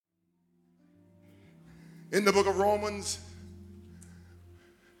In the book of Romans,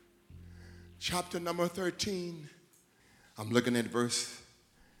 chapter number 13, I'm looking at verse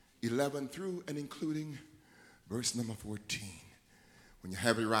 11 through and including verse number 14. When you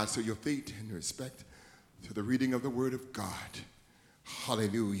have it, rise to your feet in respect to the reading of the word of God.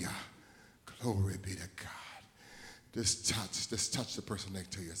 Hallelujah. Glory be to God. Just touch the person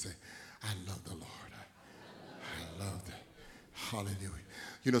next to you and say, I love the Lord. I love that. Hallelujah.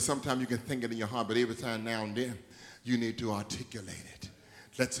 You know, sometimes you can think it in your heart, but every time now and then, you need to articulate it.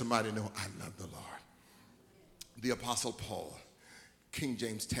 Let somebody know, I love the Lord. The Apostle Paul, King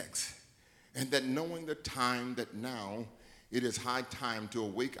James text, and that knowing the time that now it is high time to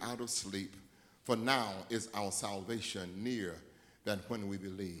awake out of sleep, for now is our salvation nearer than when we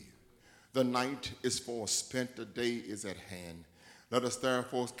believe. The night is forspent, the day is at hand. Let us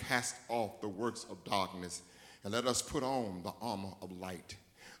therefore cast off the works of darkness, and let us put on the armor of light.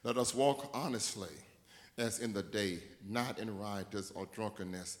 Let us walk honestly as in the day, not in riotous or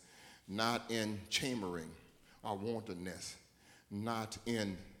drunkenness, not in chambering or wantonness, not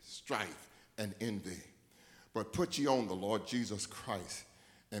in strife and envy. But put ye on the Lord Jesus Christ,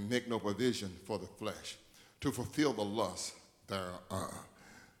 and make no provision for the flesh to fulfill the lust thereof.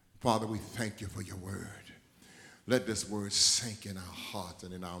 Father, we thank you for your word. Let this word sink in our hearts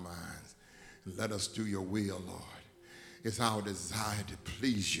and in our minds. Let us do your will, Lord. It's our desire to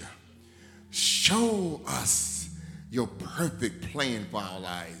please you. Show us your perfect plan for our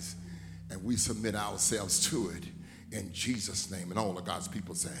lives, and we submit ourselves to it in Jesus' name. And all of God's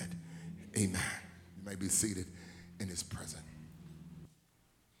people said, amen. You may be seated in his presence.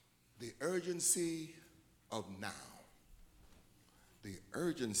 The urgency of now. The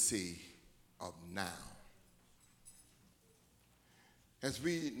urgency of now. As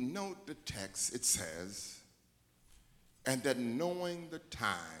we note the text, it says, and that knowing the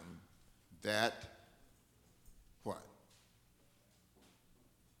time that, what?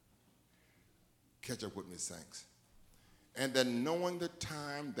 Catch up with me, saints. And that knowing the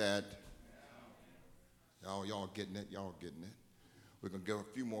time that, y'all getting it, we're going to give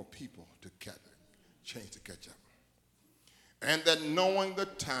a few more people to change to catch up. And that knowing the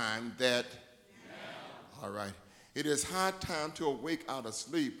time that, all right, it is high time to awake out of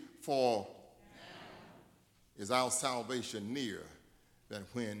sleep, for is our salvation nearer than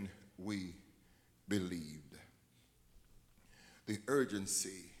when we believed. The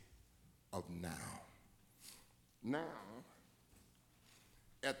urgency of now. Now,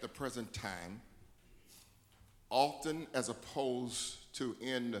 at the present time, often as opposed to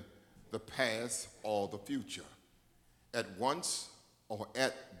in the past or the future, at once or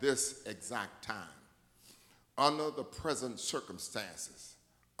at this exact time, under the present circumstances,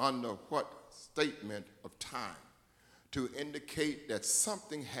 under what statement of time, to indicate that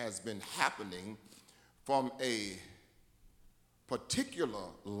something has been happening from a particular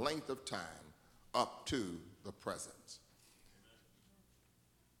length of time up to the present.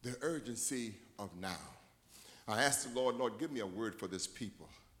 The urgency of now. I asked the Lord, give me a word for this people.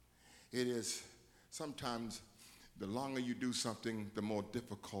 It is sometimes the longer you do something, the more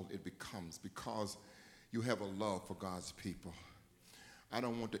difficult it becomes because you have a love for God's people. I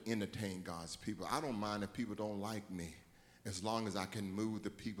don't want to entertain God's people. I don't mind if people don't like me as long as I can move the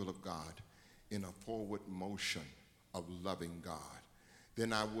people of God in a forward motion of loving God.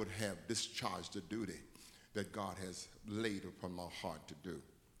 Then I would have discharged the duty that God has laid upon my heart to do.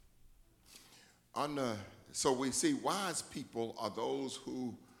 So we see wise people are those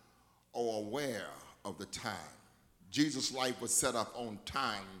who are aware of the time. Jesus' life was set up on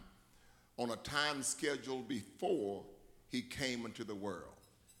time, on a time schedule before he came into the world.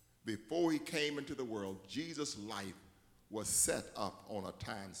 Before he came into the world, Jesus' life was set up on a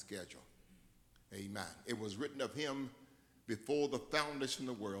time schedule. Amen. It was written of him before the foundation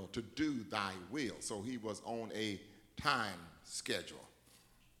of the world to do thy will. So he was on a time schedule.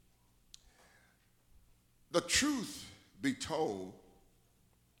 The truth be told,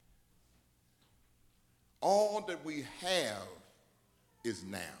 all that we have is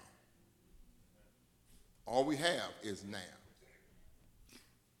now. All we have is now.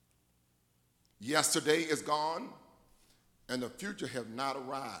 Yesterday is gone, and the future have not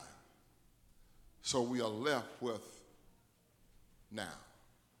arrived. So we are left with now.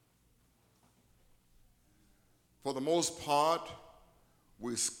 For the most part,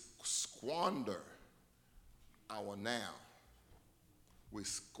 we squander our now. We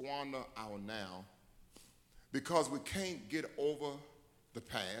squander our now because we can't get over the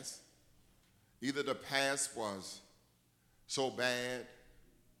past. Either the past was so bad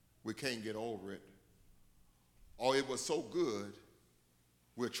we can't get over it, or it was so good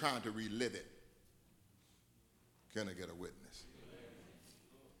we're trying to relive it. Can I get a witness?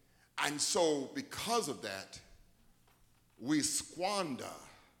 And so because of that, we squander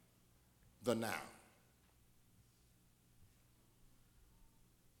the now.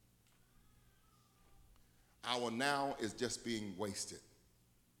 Our now is just being wasted.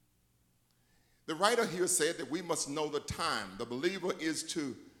 The writer here said that we must know the time. The believer is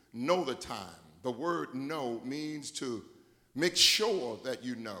to know the time. The word know means to make sure that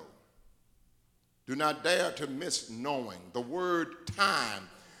you know. Do not dare to miss knowing. The word time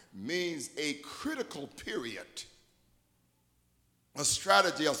means a critical period, a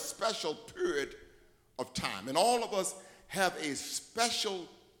strategy, a special period of time. And all of us have a special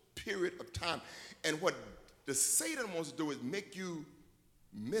period of time. And what the Satan wants to do is make you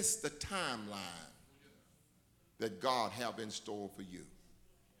miss the timeline that God have in store for you.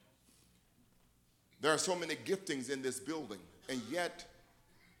 There are so many giftings in this building, and yet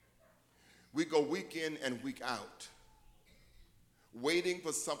we go week in and week out waiting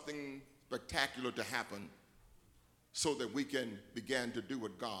for something spectacular to happen so that we can begin to do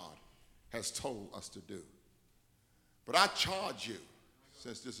what God has told us to do. But I charge you,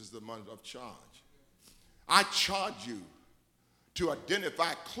 since this is the month of charge, I charge you to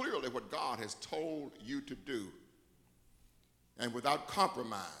identify clearly what God has told you to do, and without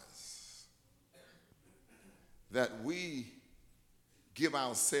compromise, that we give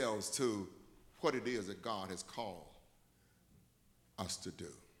ourselves to what it is that God has called us to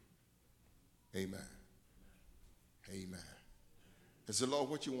do. Amen. Amen. And so, Lord,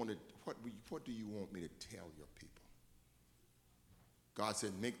 what do you want me to tell your people? God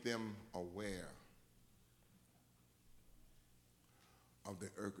said, make them aware of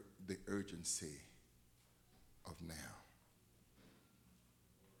the urgency of now.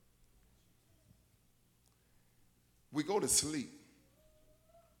 We go to sleep.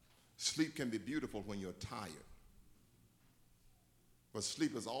 Sleep can be beautiful when you're tired. But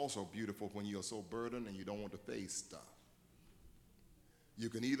sleep is also beautiful when you're so burdened and you don't want to face stuff. You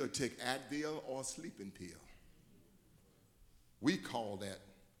can either take Advil or a sleeping pill. We call that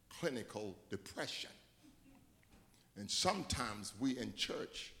clinical depression. And sometimes we in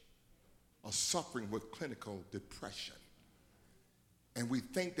church are suffering with clinical depression. And we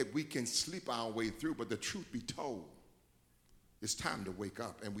think that we can sleep our way through, but the truth be told, it's time to wake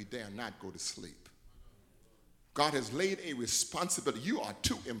up, and we dare not go to sleep. God has laid a responsibility. You are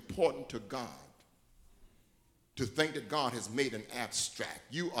too important to God to think that God has made an abstract.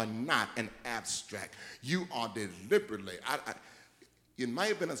 You are not an abstract. You are deliberately. It might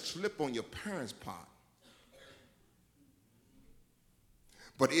have been a slip on your parents' part,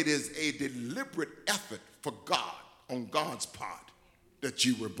 but it is a deliberate effort for God, on God's part, that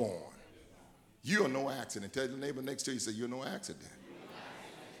you were born. You are no accident. Tell the neighbor next to you, say, you're no accident.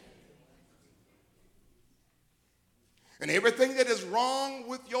 And everything that is wrong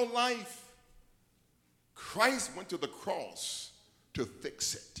with your life, Christ went to the cross to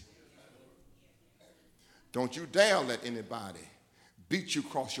fix it. Don't you dare let anybody beat you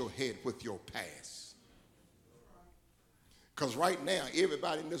across your head with your past. Because right now,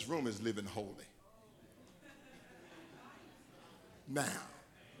 everybody in this room is living holy. Now.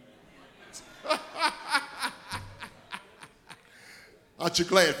 Aren't you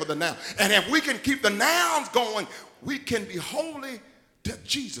glad for the now? And if we can keep the nouns going, we can be holy till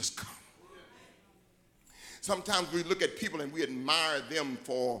Jesus comes. Sometimes we look at people and we admire them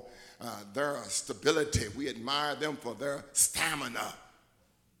for their stability. We admire them for their stamina.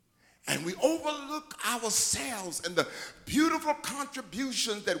 And we overlook ourselves and the beautiful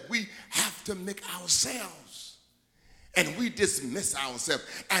contributions that we have to make ourselves. And we dismiss ourselves.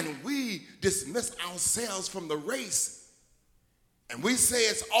 And we dismiss ourselves from the race. And we say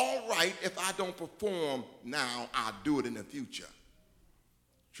it's all right if I don't perform now, I'll do it in the future.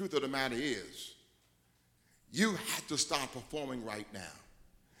 Truth of the matter is, you have to start performing right now.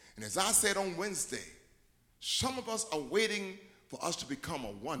 And as I said on Wednesday, some of us are waiting for us to become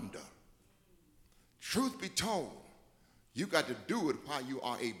a wonder. Truth be told, you got to do it while you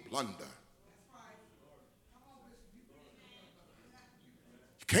are a blunder.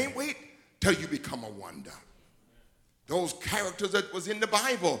 You can't wait till you become a wonder. Those characters that was in the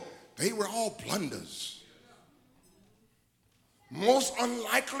Bible, they were all blunders. Most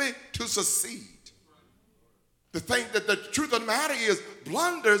unlikely to succeed. The thing that the truth of the matter is,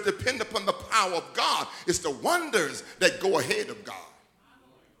 blunders depend upon the power of God. It's the wonders that go ahead of God.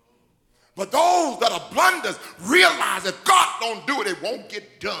 But those that are blunders realize if God don't do it, it won't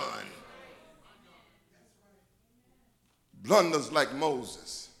get done. Blunders like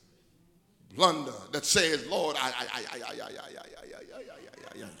Moses. Blunder that says, Lord,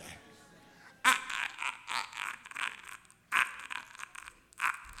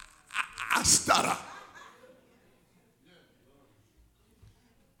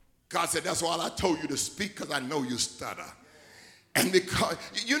 God said, that's why I told you to speak, because I know you stutter. And because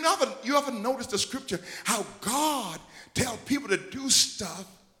you ever notice the scripture, how God tells people to do stuff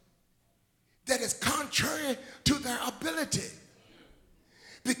that is contrary to their ability.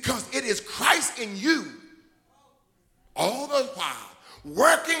 Because it is Christ in you all the while,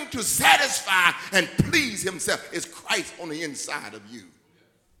 working to satisfy and please himself. It's Christ on the inside of you.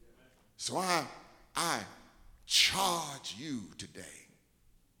 So I charge you today.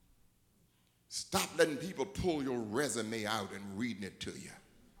 Stop letting people pull your resume out and reading it to you.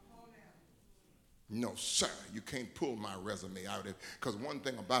 No, sir, you can't pull my resume out. Because one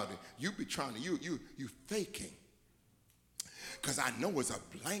thing about it, you be trying to, you faking. Because I know it's a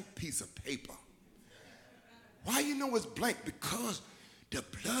blank piece of paper. Why you know it's blank? Because the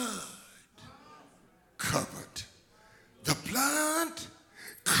blood covered. The blood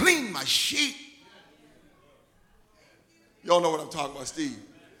cleaned my sheet. Y'all know what I'm talking about, Steve.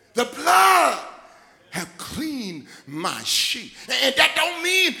 The blood have cleaned my sheet. And that don't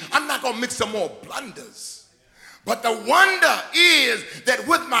mean I'm not going to make some more blunders. But the wonder is that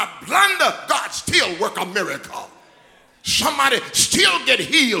with my blunder, God still work a miracle. Somebody still get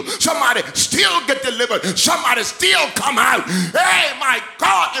healed. Somebody still get delivered. Somebody still come out. Hey, my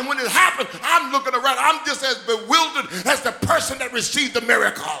God. And when it happens, I'm looking around. I'm just as bewildered as the person that received the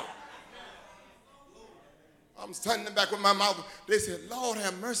miracle. I'm standing back with my mouth. They said, Lord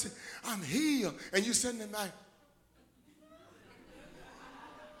have mercy, I'm healed. And you sending back.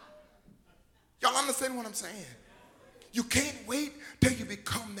 Y'all understand what I'm saying? You can't wait till you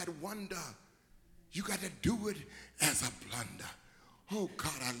become that wonder. You got to do it as a blunder. Oh,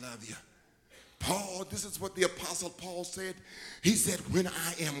 God, I love you. Paul, this is what the Apostle Paul said. He said, when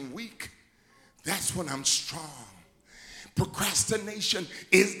I am weak, that's when I'm strong. Procrastination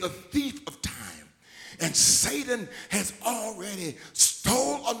is the thief of time. And Satan has already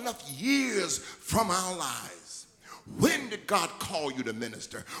stole enough years from our lives. When did God call you to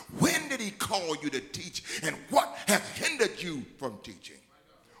minister? When did he call you to teach? And what has hindered you from teaching?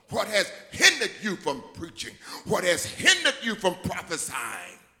 What has hindered you from preaching? What has hindered you from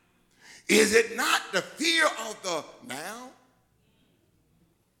prophesying? Is it not the fear of the now?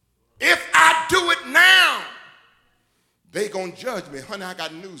 If I do it now, they gonna judge me. Honey, I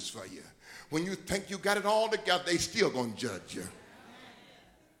got news for you. When you think you got it all together, they still gonna judge you.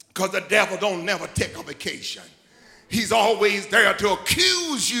 Because the devil don't never take a vacation. He's always there to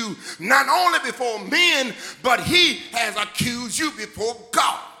accuse you, not only before men, but he has accused you before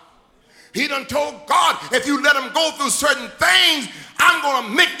God. He done told God, if you let them go through certain things, I'm going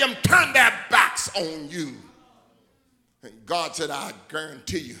to make them turn their backs on you. And God said, I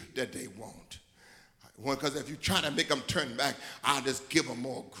guarantee you that they won't. Because if you try to make them turn back, I'll just give them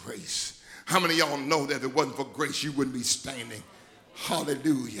more grace. How many of y'all know that if it wasn't for grace, you wouldn't be standing?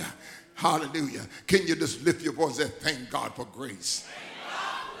 Hallelujah. Hallelujah. Can you just lift your voice and thank God for grace? Thank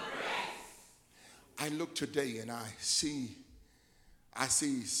God for grace. I look today and I see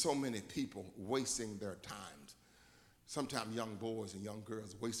so many people wasting their times. Sometimes young boys and young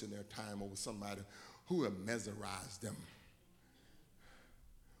girls wasting their time over somebody who have mesmerized them.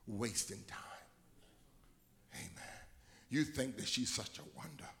 Wasting time. Amen. You think that she's such a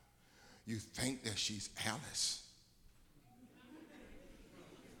wonder. You think that she's Alice.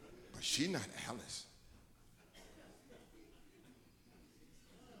 But she's not Alice.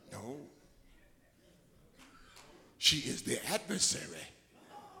 No. She is the adversary.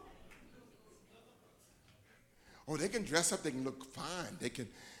 Oh, they can dress up, they can look fine, they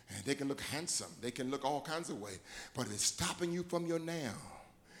can look handsome, they can look all kinds of ways. But if it's stopping you from your now,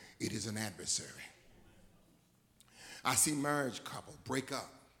 it is an adversary. I see marriage couples break up,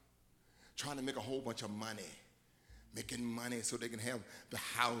 trying to make a whole bunch of money, making money so they can have the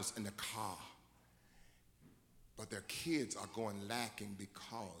house and the car. But their kids are going lacking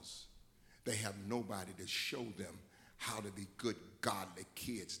because they have nobody to show them how to be good, godly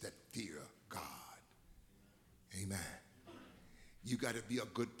kids that fear God. Amen. You got to be a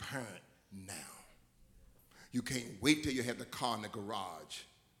good parent now. You can't wait till you have the car in the garage.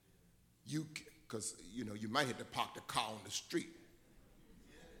 Because, you might have to park the car on the street.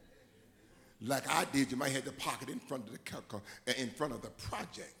 Like I did, you might have to park it in front of the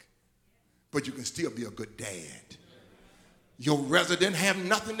project. But you can still be a good dad. Your resident have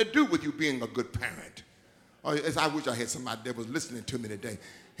nothing to do with you being a good parent. I wish I had somebody that was listening to me today.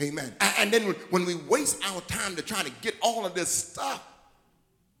 Amen. And then when we waste our time to try to get all of this stuff,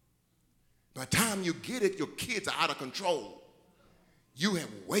 by the time you get it, your kids are out of control. You have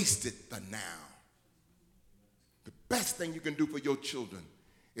wasted the now. The best thing you can do for your children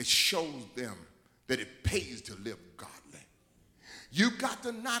is show them that it pays to live godly. You got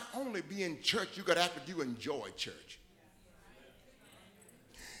to not only be in church, you got to act like you enjoy church.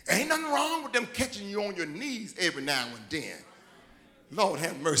 Ain't nothing wrong with them catching you on your knees every now and then. Lord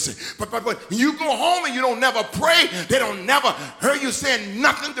have mercy. But when you go home and you don't never pray, they don't never hear you saying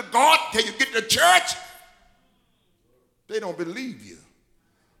nothing to God till you get to church. They don't believe you.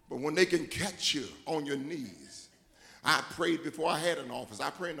 But when they can catch you on your knees, I prayed before I had an office. I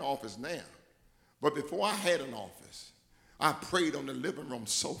pray in the office now. But before I had an office, I prayed on the living room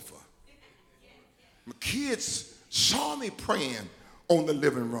sofa. My kids saw me praying on the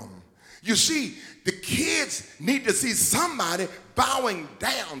living room. You see, the kids need to see somebody bowing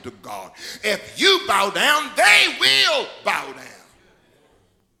down to God. If you bow down, they will bow down.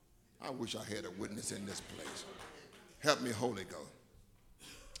 I wish I had a witness in this place. Help me, Holy Ghost.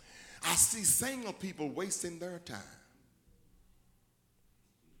 I see single people wasting their time.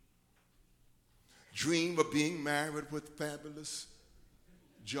 Dream of being married with fabulous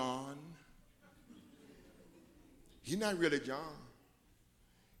John. He's not really John.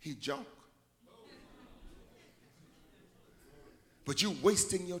 He junk. But you're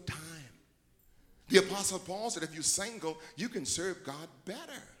wasting your time. The Apostle Paul said if you're single, you can serve God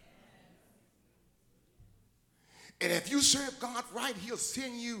better. And if you serve God right, he'll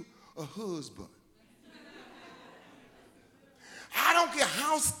send you a husband. I don't care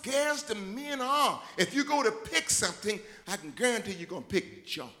how scarce the men are. If you go to pick something, I can guarantee you're going to pick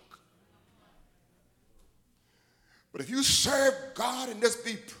junk. But if you serve God and just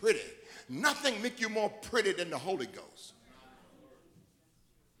be pretty, nothing make you more pretty than the Holy Ghost.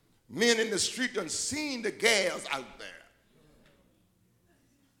 Men in the street done seen the gals out there.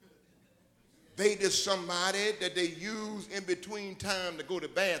 They just somebody that they use in between time to go to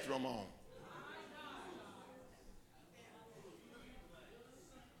the bathroom on.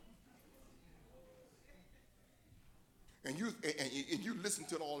 And you listen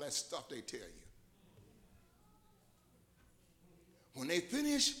to all that stuff they tell you. When they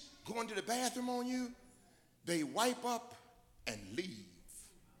finish going to the bathroom on you, they wipe up and leave.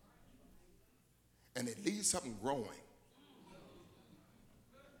 And it leaves something growing.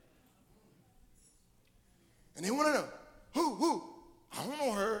 And they want to know, who? I don't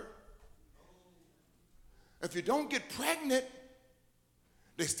know her. If you don't get pregnant,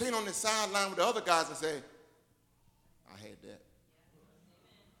 they stand on the sideline with the other guys and say, I had that.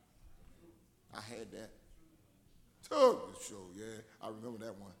 I had that. Oh, sure, yeah, I remember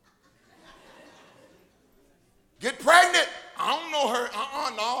that one. Get pregnant. I don't know her.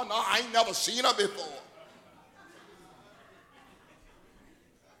 No, I ain't never seen her before.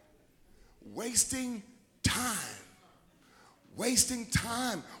 Wasting time. Wasting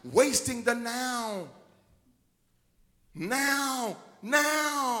time. Wasting the now. Now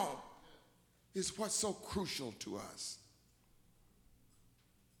is what's so crucial to us.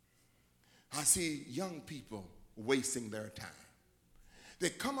 I see young people wasting their time. They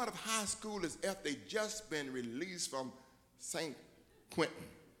come out of high school as if they just been released from St. Quentin.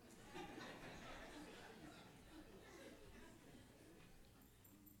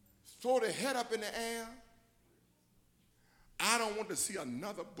 Throw their head up in the air. I don't want to see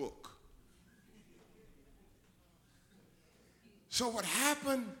another book. So what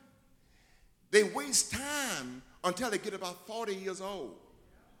happened? They waste time until they get about 40 years old.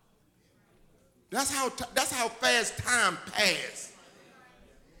 That's how fast time passes.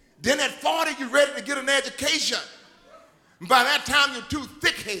 Then at 40, you're ready to get an education. By that time, you're too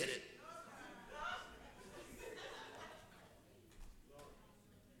thick-headed.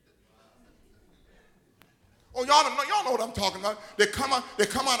 Oh, y'all know what I'm talking about. They come out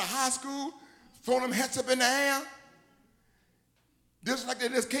of high school, throw them heads up in the air. Just like they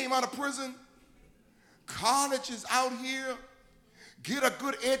just came out of prison. College is out here. Get a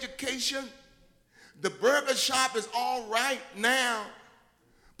good education. The burger shop is all right now,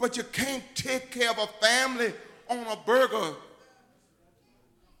 but you can't take care of a family on a burger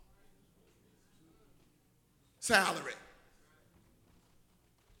salary.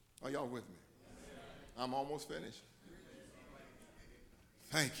 Are y'all with me? I'm almost finished.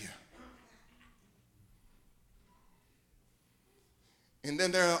 Thank you. And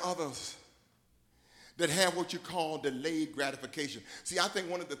then there are others that have what you call delayed gratification. See, I think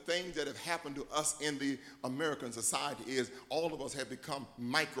one of the things that have happened to us in the American society is all of us have become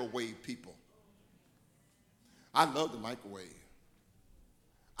microwave people. I love the microwave.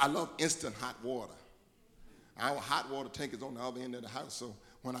 I love instant hot water. Our hot water tank is on the other end of the house, so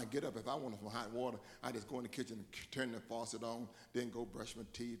when I get up, if I want some hot water, I just go in the kitchen and turn the faucet on, then go brush my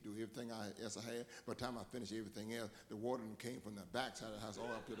teeth, do everything else I had. By the time I finish everything else, the water came from the back side of the house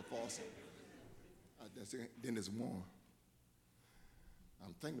all up to the faucet. Then it's warm.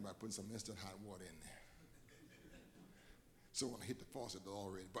 I'm thinking about putting some instant hot water in there. So when I hit the faucet, it's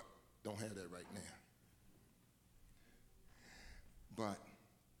already, but don't have that right now. But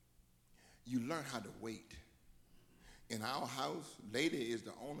you learn how to wait. In our house, Lady is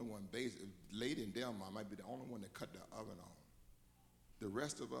the only one, Lady and Delmar might be the only one that cut the oven on. The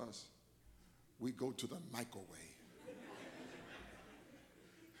rest of us, we go to the microwave.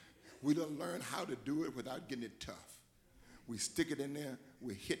 We don't learn how to do it without getting it tough. We stick it in there,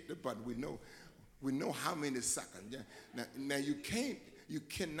 we hit the button. We know how many seconds. Yeah. Now you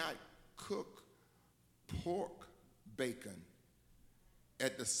cannot cook pork bacon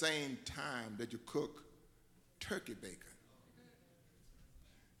at the same time that you cook turkey bacon.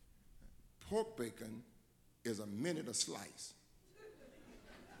 Pork bacon is a minute a slice.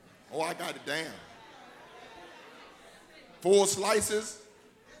 Oh, I got it down. 4 slices,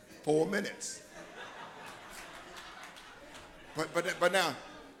 4 minutes. But now,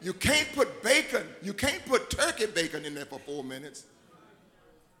 you can't put turkey bacon in there for 4 minutes.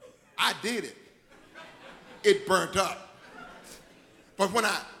 I did it. It burnt up. But when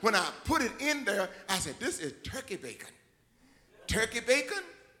I put it in there, I said, this is turkey bacon. Turkey bacon,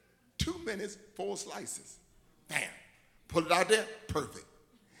 2 minutes, 4 slices. Bam. Put it out there, perfect.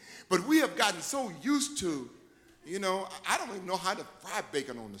 But we have gotten so used to, I don't even know how to fry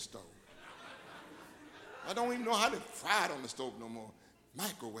bacon on the stove. I don't even know how to fry it on the stove no more.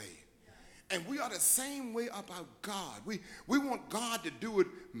 Microwave. And we are the same way about God. We want God to do it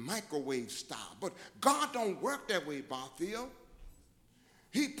microwave style. But God don't work that way, Barfield.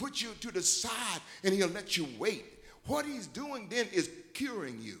 He puts you to the side and he'll let you wait. What he's doing then is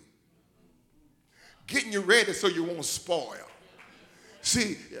curing you. Getting you ready so you won't spoil.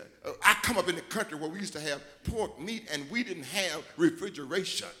 See, I come up in the country where we used to have pork meat and we didn't have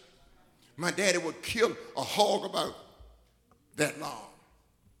refrigeration. My daddy would kill a hog about that long.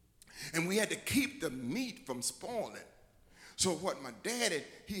 And we had to keep the meat from spoiling. So what my daddy,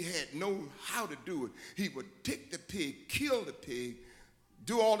 he had know how to do it. He would take the pig, kill the pig,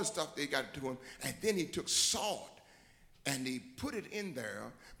 do all the stuff they got to him, and then he took salt and he put it in there,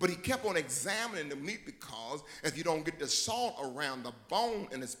 but he kept on examining the meat because if you don't get the salt around the bone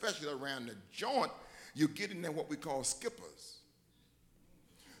and especially around the joint, you get in there what we call skippers.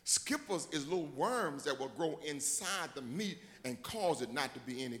 Skippers is little worms that will grow inside the meat and cause it not to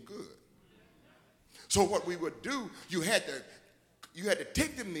be any good. So what we would do, you had to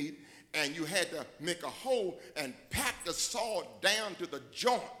take the meat and you had to make a hole and pack the salt down to the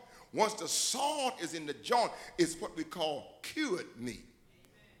joint. Once the salt is in the joint, it's what we call cured meat.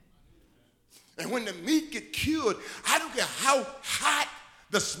 And when the meat get cured, I don't care how hot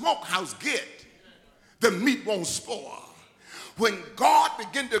the smokehouse get, the meat won't spoil. When God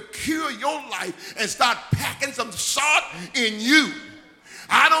begin to cure your life and start packing some salt in you,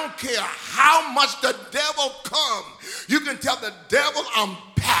 I don't care how much the devil come. You can tell the devil I'm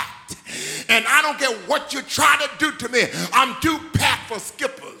packed. And I don't care what you try to do to me. I'm too packed for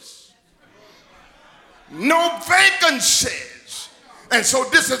skippers. No vacancies. And so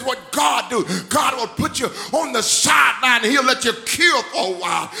this is what God do. God will put you on the sideline and he'll let you cure for a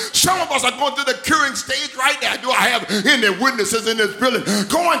while. Some of us are going through the curing stage right now. Do I have any witnesses in this building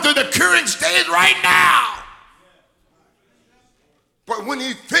going through the curing stage right now? But when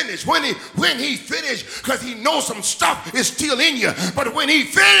he finished, because he knows some stuff is still in you, but when he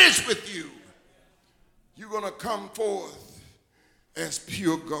finished with you, you're going to come forth as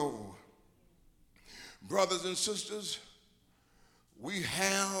pure gold. Brothers and sisters, we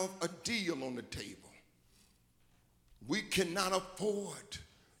have a deal on the table. We cannot afford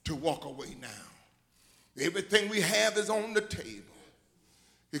to walk away now. Everything we have is on the table.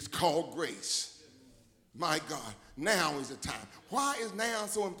 It's called grace. My God, now is the time. Why is now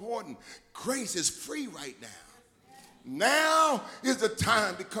so important? Grace is free right now. Now is the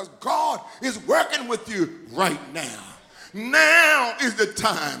time because God is working with you right now. Now is the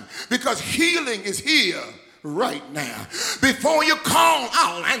time because healing is here right now. Before you call,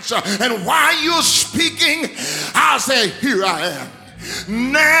 I'll answer. And while you're speaking, I'll say, here I am.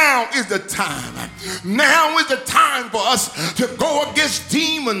 Now is the time. Now is the time for us to go against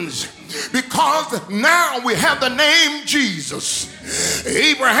demons because now we have the name Jesus.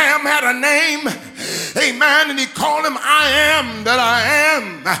 Abraham had a name, amen, and he called him I am that I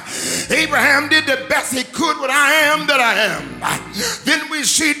am. Abraham did the best he could with I am that I am. Then we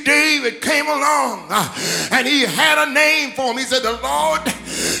see David came along and he had a name for him. He said, the Lord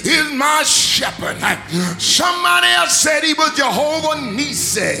is my shepherd. Somebody else said he was Jehovah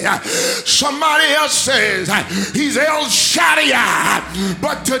Nissi. Somebody else says he's El Shaddai.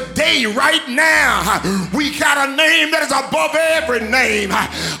 But today, right now, we got a name that is above every name.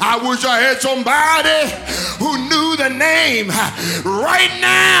 I wish I had somebody who knew the name. Right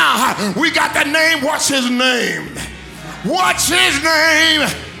now, we got the name. What's his name? What's his name?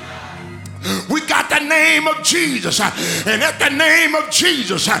 We got the name of Jesus, and at the name of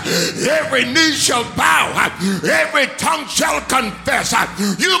Jesus, every knee shall bow, every tongue shall confess.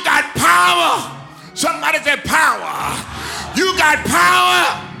 You got power. Somebody say power. You got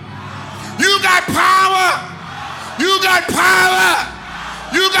power. You got power. You got power.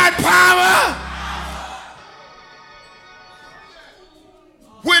 You got power.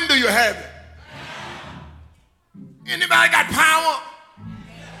 When do you have it? Anybody got power?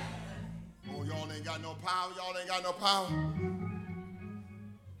 Got no power. Y'all ain't got no power.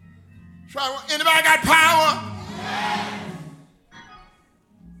 Try. Anybody got power?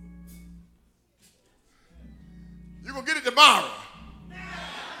 You're gonna get it tomorrow.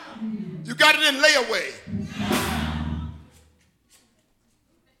 You got it in layaway.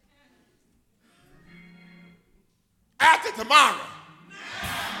 After tomorrow.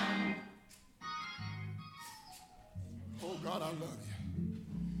 Oh God, I love you.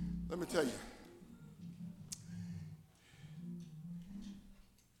 Let me tell you.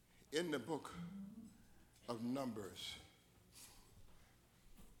 In the book of Numbers,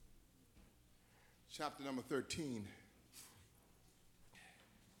 chapter number 13,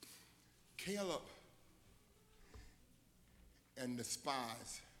 Caleb and the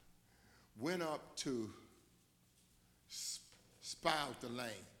spies went up to spy out the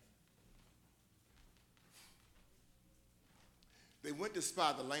land. They went to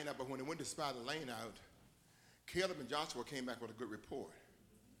spy the land out, but when they went to spy the land out, Caleb and Joshua came back with a good report.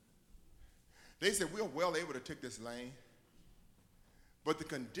 They said, we are well able to take this land, but the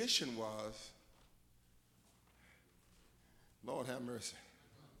condition was, Lord have mercy,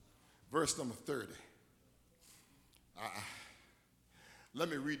 verse number 30. Let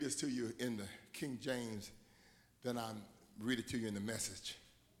me read this to you in the King James, then I'll read it to you in the Message.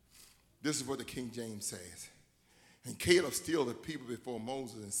 This is what the King James says. And Caleb stilled the people before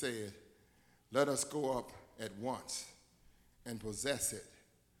Moses and said, let us go up at once and possess it,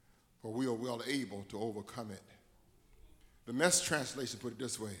 for we are well able to overcome it. The Message translation put it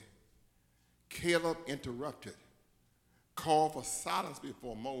this way. Caleb interrupted, called for silence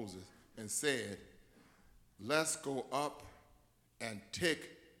before Moses, and said, let's go up and take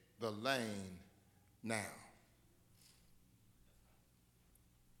the land now.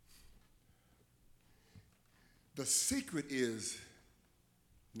 The secret is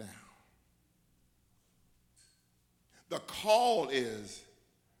now. The call is,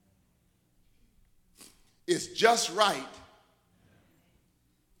 it's just right.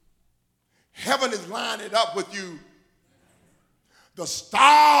 Heaven is lining up with you. The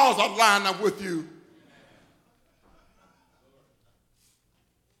stars are lining up with you.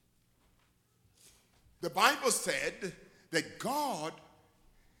 The Bible said that God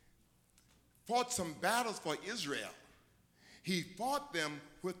fought some battles for Israel. He fought them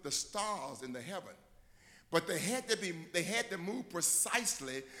with the stars in the heaven. But they had to move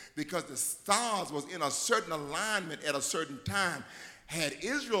precisely because the stars was in a certain alignment at a certain time. Had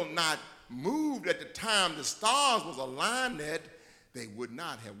Israel not moved at the time the stars was aligned at, they would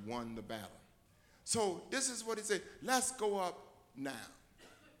not have won the battle. So this is what he said, let's go up now.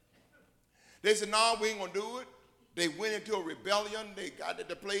 They said, no, we ain't gonna do it. They went into a rebellion. They got to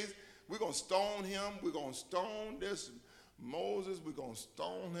the place, we're gonna stone him. We're gonna stone this Moses. We're gonna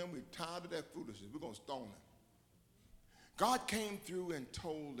stone him. We're tired of that foolishness. We're gonna stone him. God came through and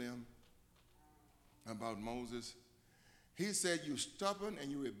told them about Moses. He said, you stubborn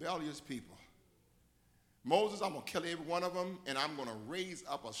and you rebellious people. Moses, I'm going to kill every one of them, and I'm going to raise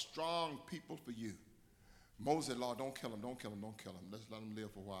up a strong people for you. Moses said, Lord, don't kill him, don't kill him, don't kill him. Let's let him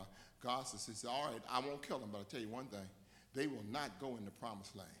live for a while. God said, all right, I won't kill him, but I'll tell you one thing. They will not go in the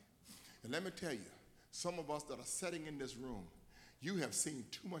promised land. And let me tell you, some of us that are sitting in this room, you have seen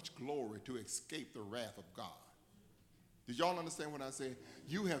too much glory to escape the wrath of God. Did y'all understand what I said?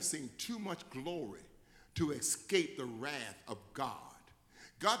 You have seen too much glory to escape the wrath of God.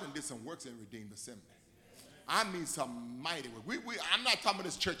 God done did some works in Redeemed Assembly. I mean some mighty work. I'm not talking about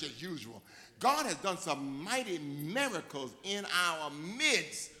this church as usual. God has done some mighty miracles in our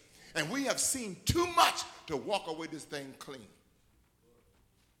midst, and we have seen too much to walk away this thing clean.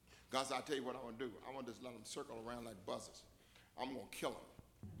 God said, I'll tell you what I want to do. I want to just let them circle around like buzzards. I'm going to kill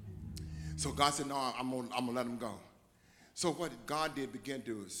them. So God said, no, I'm going to let them go. So what God did begin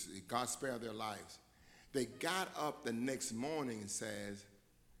to is God spared their lives. They got up the next morning and says,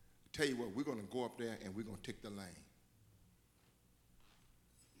 tell you what, we're going to go up there and we're going to take the lane.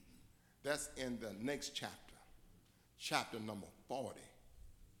 That's in the next chapter, chapter number 40.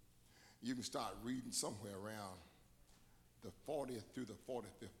 You can start reading somewhere around the 40th through the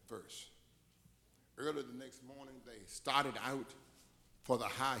 45th verse. Early the next morning, they started out for the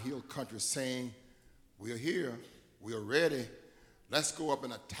high hill country saying, we're here, we're ready. Let's go up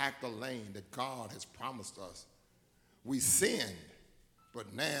and attack the land that God has promised us. We sinned,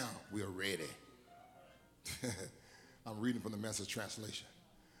 but now we're ready. I'm reading from the Message translation.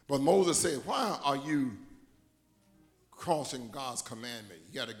 But Moses said, why are you crossing God's commandment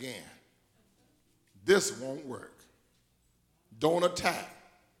yet again? This won't work. Don't attack.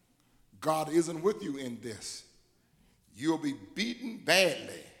 God isn't with you in this. You'll be beaten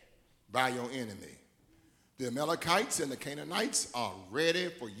badly by your enemy. The Amalekites and the Canaanites are ready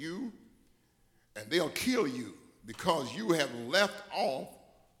for you, and they'll kill you because you have left off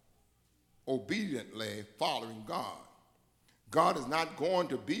obediently following God. God is not going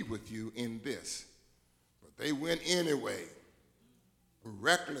to be with you in this. But they went anyway,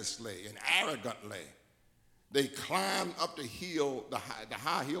 recklessly and arrogantly. They climbed up the hill, the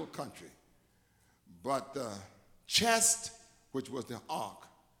high hill country. But the chest, which was the ark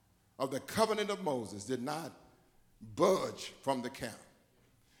of the covenant of Moses, did not budge from the camp.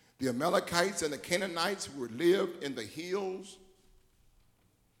 The Amalekites and the Canaanites who lived in the hills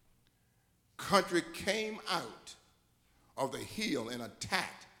country came out of the hill and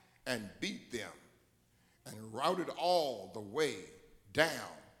attacked and beat them and routed all the way down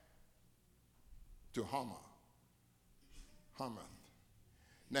to Hamath.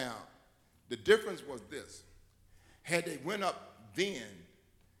 Now, the difference was this. Had they went up then,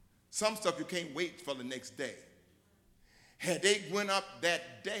 some stuff you can't wait for the next day. Had they went up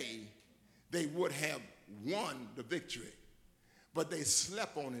that day, they would have won the victory. But they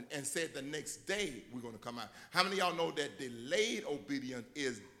slept on it and said the next day we're going to come out. How many of y'all know that delayed obedience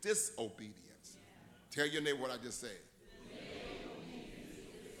is disobedience? Yeah. Tell your neighbor what I just said.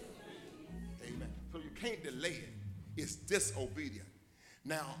 Amen. So you can't delay it. It's disobedient.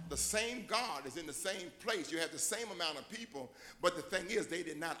 Now, the same God is in the same place. You have the same amount of people, but the thing is they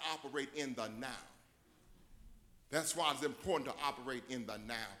did not operate in the now. That's why it's important to operate in the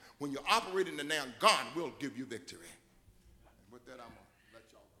now. When you operate in the now, God will give you victory. And with that, I'm